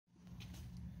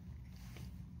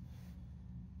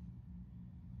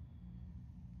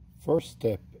First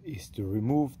step is to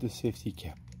remove the safety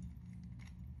cap.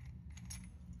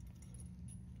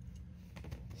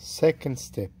 Second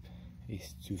step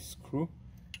is to screw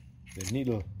the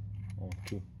needle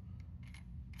onto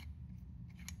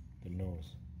the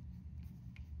nose.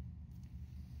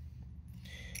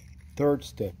 Third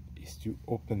step is to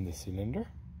open the cylinder.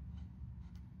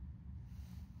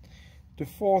 The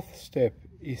fourth step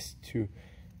is to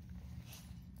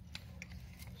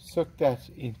suck that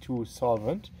into a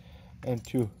solvent and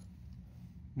to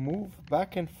move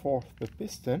back and forth the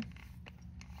piston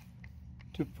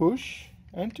to push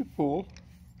and to pull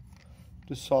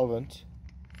the solvent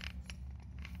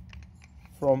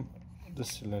from the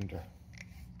cylinder.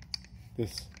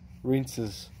 This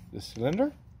rinses the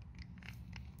cylinder,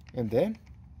 and then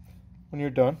when you're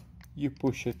done you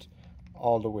push it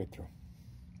all the way through.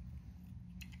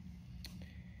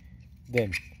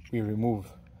 Then we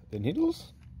remove the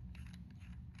needles.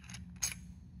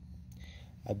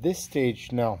 At this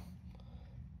stage now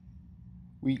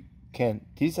we can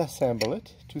disassemble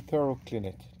it to thorough clean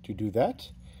it. To do that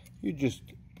you just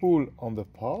pull on the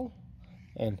pawl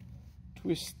and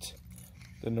twist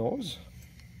the nose.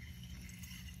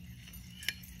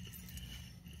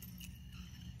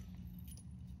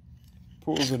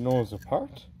 Pull the nose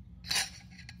apart.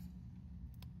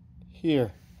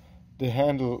 Here the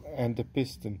handle and the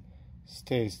piston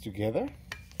stays together,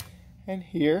 and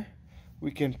here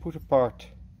we can put apart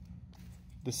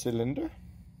the cylinder,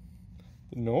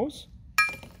 the nose,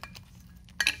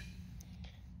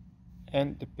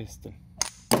 and the piston.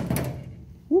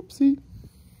 Whoopsie!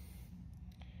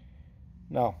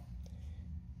 Now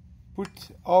put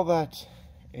all that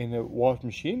in a wash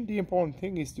machine. The important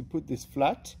thing is to put this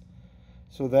flat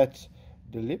so that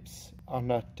the lips are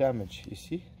not damaged. You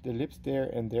see the lips there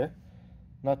and there,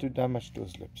 not to damage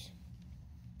those lips.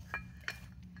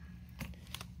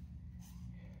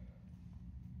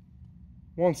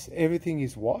 Once everything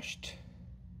is washed,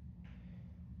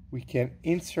 we can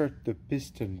insert the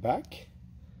piston back.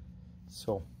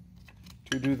 So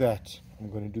to do that, I'm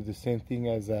going to do the same thing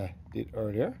as I did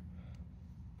earlier.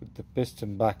 Put the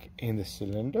piston back in the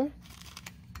cylinder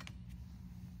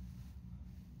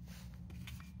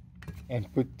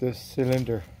and put the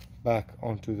cylinder back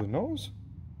onto the nose.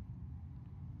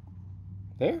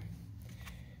 There.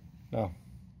 Now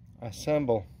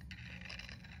assemble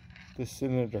the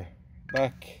cylinder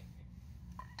back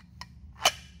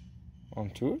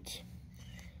onto it,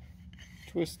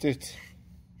 twist it,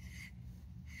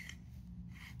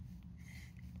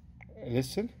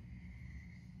 listen,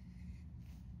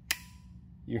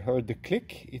 you heard the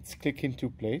click, it's clicking into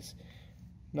place.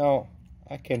 Now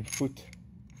I can put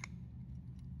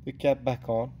the cap back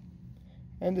on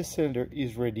and the cylinder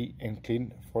is ready and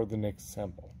clean for the next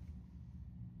sample.